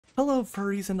Hello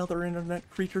furries and other internet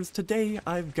creatures. Today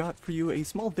I've got for you a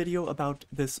small video about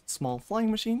this small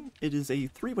flying machine. It is a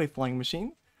three-way flying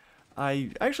machine. I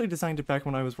actually designed it back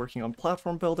when I was working on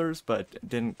platform builders, but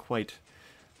didn't quite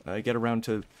get around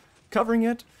to covering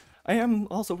it. I am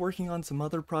also working on some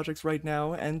other projects right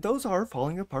now, and those are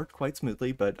falling apart quite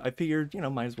smoothly, but I figured,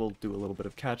 might as well do a little bit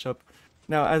of catch-up.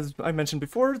 Now, as I mentioned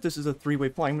before, this is a three-way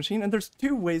flying machine, and there's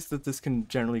two ways that this can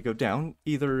generally go down.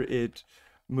 Either it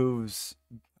moves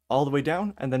all the way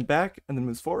down, and then back, and then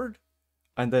moves forward,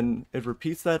 and then it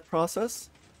repeats that process.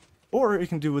 Or it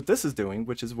can do what this is doing,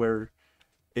 which is where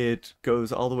it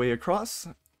goes all the way across,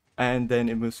 and then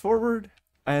it moves forward,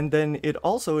 and then it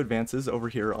also advances over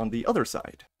here on the other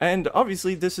side. And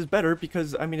obviously this is better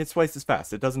because, it's twice as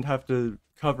fast. It doesn't have to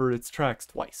cover its tracks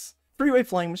twice. Three-way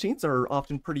flying machines are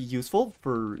often pretty useful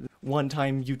for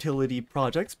one-time utility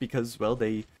projects because, well,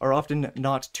 they are often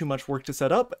not too much work to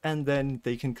set up, and then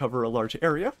they can cover a large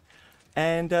area.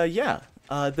 And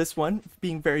this one,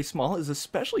 being very small, is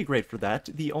especially great for that.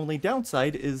 The only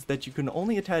downside is that you can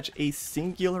only attach a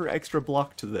singular extra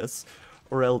block to this,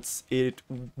 or else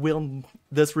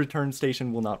this return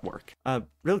station will not work.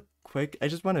 Real quick, I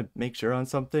just want to make sure on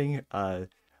something.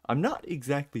 I'm not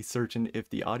exactly certain if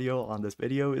the audio on this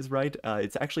video is right.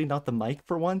 It's actually not the mic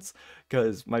for once,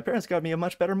 because my parents got me a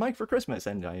much better mic for Christmas,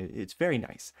 and it's very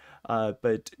nice.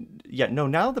 But yeah, no,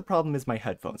 now the problem is my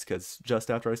headphones, because just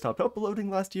after I stopped uploading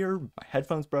last year, my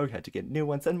headphones broke, had to get new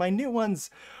ones, and my new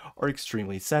ones are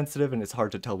extremely sensitive, and it's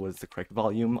hard to tell what is the correct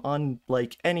volume on,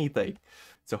 like, anything.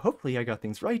 So hopefully I got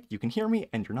things right, you can hear me,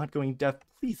 and you're not going deaf.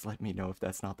 Please let me know if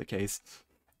that's not the case.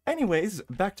 Anyways,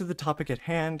 back to the topic at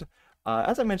hand.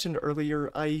 As I mentioned earlier,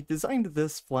 I designed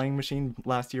this flying machine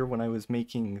last year when I was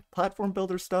making platform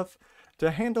builder stuff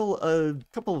to handle a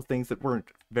couple of things that weren't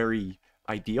very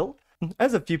ideal.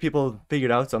 As a few people figured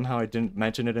out, somehow I didn't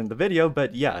mention it in the video,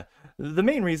 but yeah, the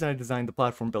main reason I designed the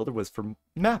platform builder was for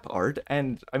map art,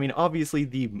 and obviously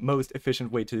the most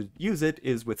efficient way to use it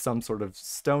is with some sort of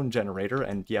stone generator,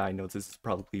 and yeah, I know this is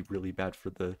probably really bad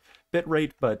for the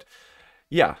bitrate, but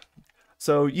yeah.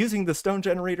 So using the stone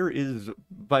generator is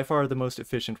by far the most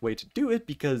efficient way to do it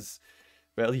because,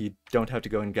 well, you don't have to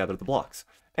go and gather the blocks.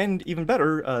 And even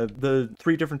better, the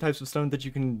three different types of stone that you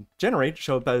can generate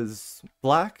show up as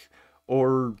black,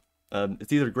 or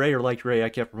it's either gray or light gray, I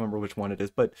can't remember which one it is,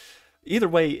 but either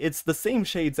way, it's the same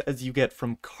shades as you get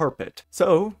from carpet.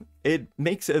 So it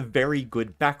makes a very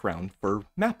good background for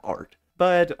map art.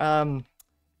 But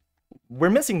we're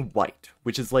missing white,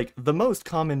 which is like the most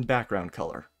common background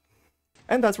color.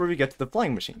 And that's where we get to the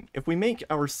flying machine. If we make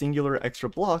our singular extra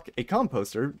block a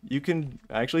composter, you can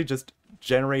actually just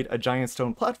generate a giant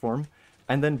stone platform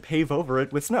and then pave over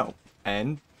it with snow.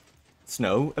 And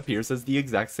snow appears as the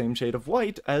exact same shade of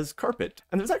white as carpet.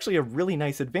 And there's actually a really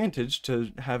nice advantage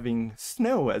to having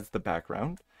snow as the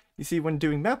background. You see, when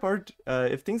doing map art,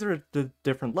 if things are at the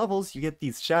different levels, you get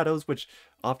these shadows, which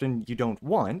often you don't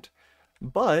want.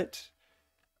 But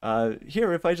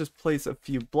here, if I just place a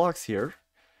few blocks here,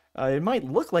 it might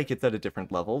look like it's at a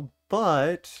different level,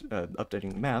 but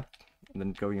updating the map and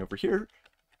then going over here,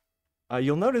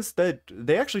 you'll notice that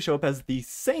they actually show up as the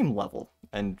same level.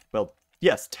 And, well,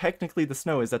 yes, technically the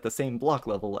snow is at the same block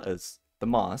level as the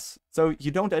moss, so you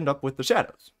don't end up with the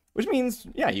shadows. Which means,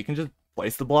 yeah, you can just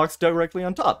place the blocks directly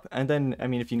on top. And then,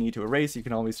 if you need to erase, you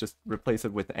can always just replace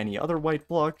it with any other white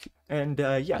block, and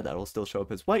yeah, that'll still show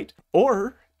up as white.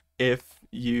 Or if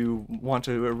you want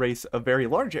to erase a very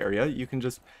large area, you can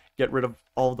just get rid of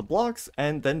all the blocks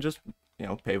and then just,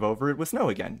 pave over it with snow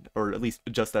again, or at least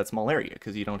just that small area,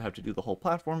 because you don't have to do the whole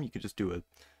platform. You could just do a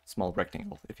small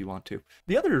rectangle if you want to.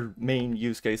 The other main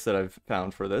use case that I've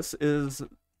found for this is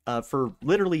for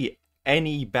literally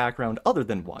any background other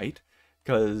than white,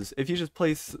 because if you just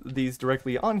place these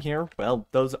directly on here, well,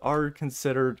 those are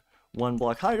considered one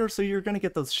block higher, so you're going to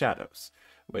get those shadows,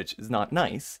 which is not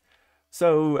nice.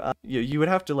 So you would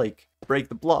have to like break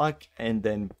the block and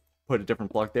then put a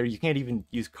different block there. You can't even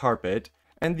use carpet.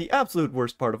 And the absolute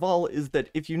worst part of all is that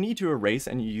if you need to erase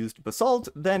and you used basalt,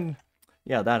 then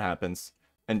yeah, that happens.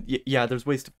 And yeah, there's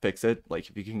ways to fix it. Like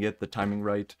if you can get the timing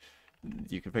right,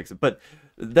 you can fix it. But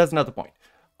that's not the point.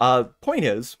 Point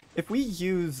is, if we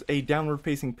use a downward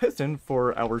facing piston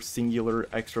for our singular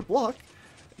extra block,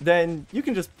 then you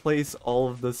can just place all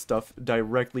of the stuff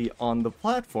directly on the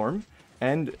platform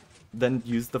and then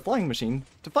use the flying machine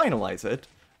to finalize it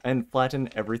and flatten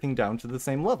everything down to the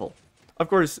same level. Of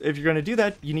course, if you're going to do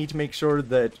that, you need to make sure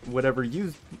that whatever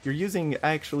you're using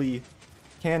actually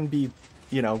can be,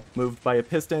 moved by a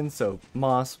piston. So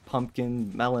moss,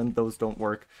 pumpkin, melon, those don't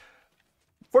work.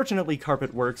 Fortunately,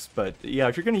 carpet works, but yeah,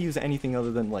 if you're going to use anything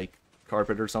other than like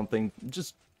carpet or something,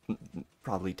 just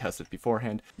probably test it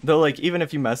beforehand. Though, like, even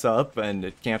if you mess up and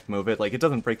it can't move it, like, it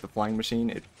doesn't break the flying machine,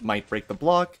 it might break the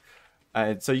block,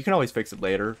 so you can always fix it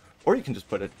later, or you can just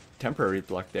put a temporary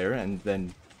block there and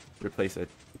then replace it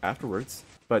afterwards.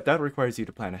 But that requires you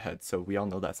to plan ahead, so we all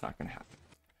know that's not going to happen.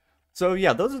 So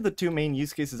yeah, those are the two main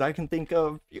use cases I can think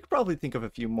of. You could probably think of a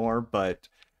few more, but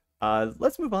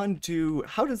let's move on to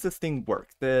how does this thing work?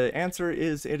 The answer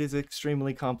is it is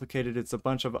extremely complicated. It's a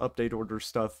bunch of update order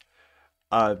stuff.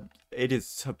 It is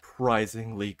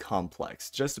surprisingly complex.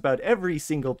 Just about every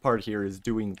single part here is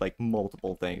doing like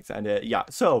multiple things. And yeah,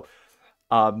 so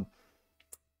we're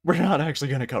not actually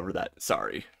going to cover that.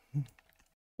 Sorry.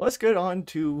 Let's get on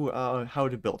to how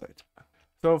to build it.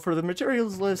 So for the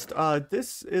materials list,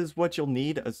 this is what you'll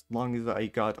need as long as I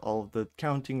got all of the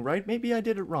counting right. Maybe I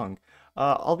did it wrong.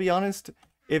 I'll be honest,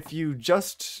 if you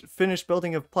just finished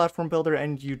building a platform builder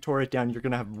and you tore it down, you're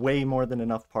going to have way more than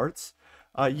enough parts.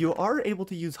 You are able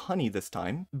to use honey this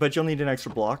time, but you'll need an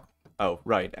extra block. Oh,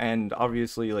 right. And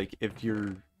obviously, like, if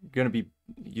you're going to be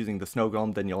using the snow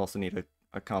golem, then you'll also need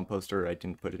a composter. I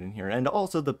didn't put it in here. And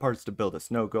also the parts to build a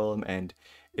snow golem. And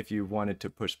if you wanted to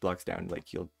push blocks down,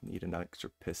 like, you'll need an extra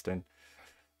piston.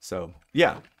 So,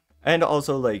 yeah. And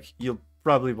also, like, you'll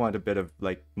probably want a bit of,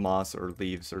 like, moss or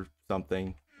leaves or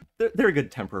something. They're a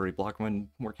good temporary block when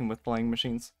working with flying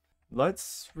machines.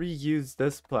 Let's reuse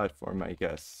this platform, I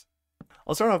guess.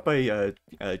 I'll start off by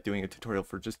doing a tutorial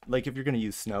for just, like, if you're going to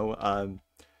use snow.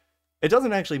 It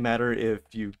doesn't actually matter if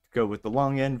you go with the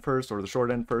long end first or the short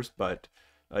end first, but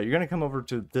you're going to come over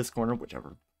to this corner,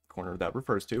 whichever corner that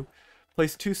refers to.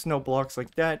 Place 2 snow blocks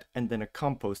like that, and then a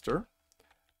composter.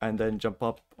 And then jump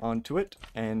up onto it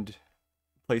and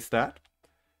place that.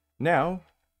 Now,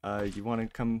 you want to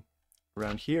come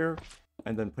around here,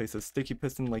 and then place a sticky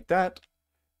piston like that,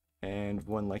 and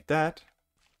one like that.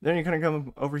 Then you're going to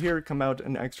come over here, come out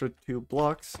an extra 2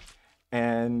 blocks,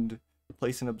 and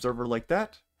place an observer like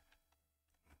that.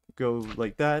 Go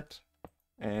like that,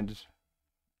 and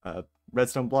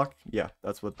redstone block. Yeah,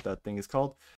 that's what that thing is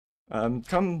called.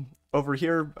 Come over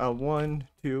here, 1,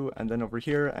 2, and then over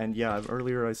here. And yeah,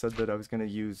 earlier I said that I was going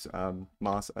to use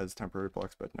moss as temporary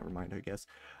blocks, but never mind, I guess.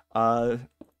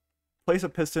 Place a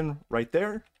piston right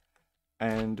there,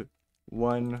 and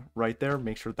one right there.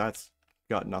 Make sure that's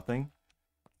got nothing.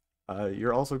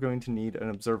 You're also going to need an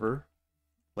observer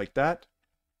like that,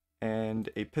 and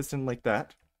a piston like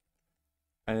that,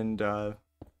 and an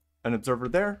observer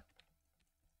there,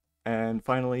 and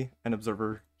finally an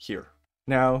observer here.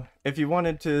 Now, if you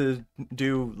wanted to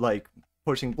do like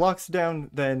pushing blocks down,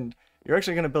 then you're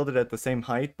actually going to build it at the same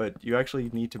height, but you actually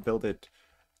need to build it,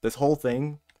 this whole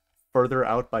thing, further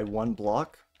out by 1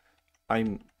 block.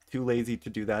 I'm too lazy to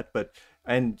do that,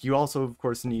 and you also, of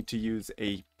course, need to use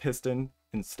a piston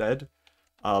instead,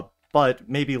 but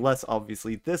maybe less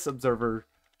obviously, this observer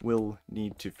will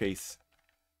need to face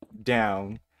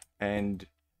down, and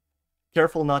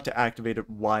careful not to activate it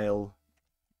while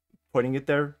putting it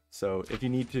there. So if you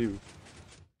need to,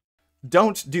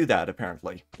 don't do that,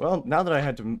 apparently. Well, now that I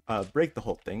had to break the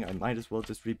whole thing, I might as well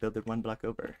just rebuild it 1 block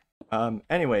over.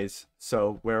 Anyways,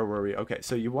 so where were we? Okay,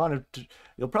 so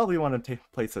you'll probably want to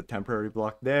place a temporary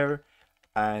block there,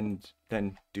 and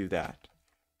then do that.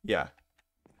 Yeah.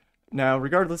 Now,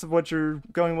 regardless of what you're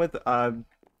going with,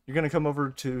 you're going to come over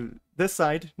to this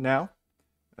side now,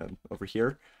 over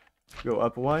here. Go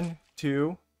up 1,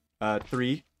 2,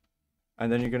 3,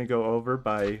 and then you're going to go over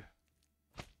by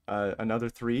another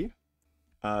 3.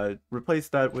 Replace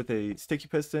that with a sticky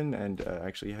piston, and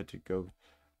actually you had to go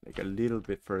like a little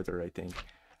bit further, I think,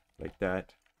 like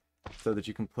that, so that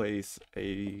you can place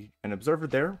an observer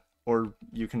there, or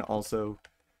you can also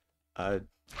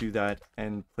do that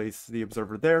and place the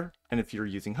observer there. And if you're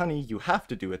using honey, you have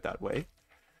to do it that way.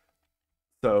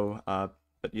 So,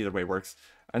 but either way works.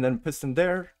 And then piston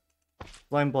there,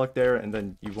 line block there, and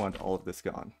then you want all of this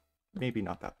gone. Maybe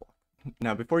not that block.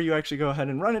 Now, before you actually go ahead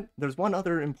and run it, there's one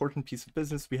other important piece of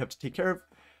business we have to take care of.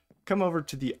 Come over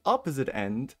to the opposite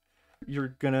end.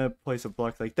 You're gonna place a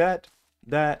block like that,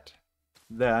 that,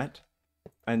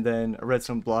 and then a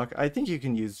redstone block. I think you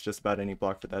can use just about any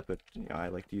block for that, but you know, I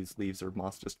like to use leaves or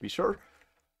moss just to be sure.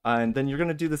 And then you're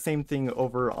gonna do the same thing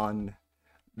over on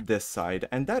this side,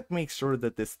 and that makes sure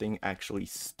that this thing actually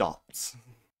stops.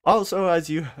 Also, as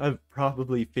you have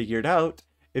probably figured out,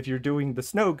 if you're doing the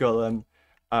snow golem,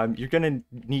 you're gonna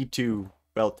need to,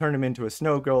 well, turn him into a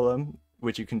snow golem,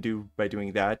 which you can do by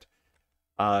doing that.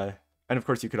 And of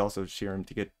course you could also shear him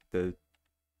to get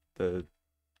the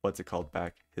what's it called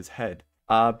back, his head.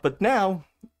 But now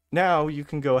you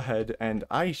can go ahead, and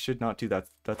I should not do that,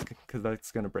 that's because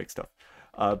that's gonna break stuff.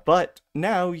 But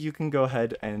now you can go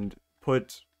ahead and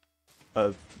put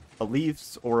a a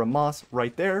leaf or a moss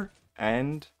right there,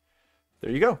 and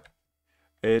there you go.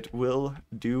 It will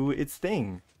do its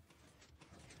thing.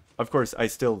 Of course, I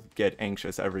still get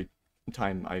anxious every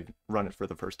time I run it for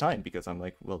the first time because I'm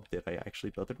like, well, did I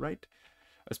actually build it right?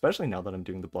 Especially now that I'm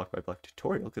doing the block by block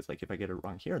tutorial, because like if I get it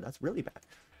wrong here, that's really bad.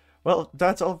 Well,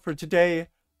 that's all for today.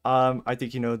 I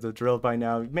think you know the drill by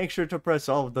now. Make sure to press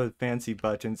all of the fancy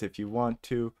buttons if you want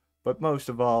to, but most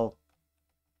of all,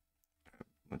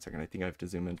 one second, I think I have to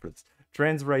zoom in for this.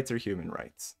 Trans rights are human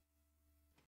rights.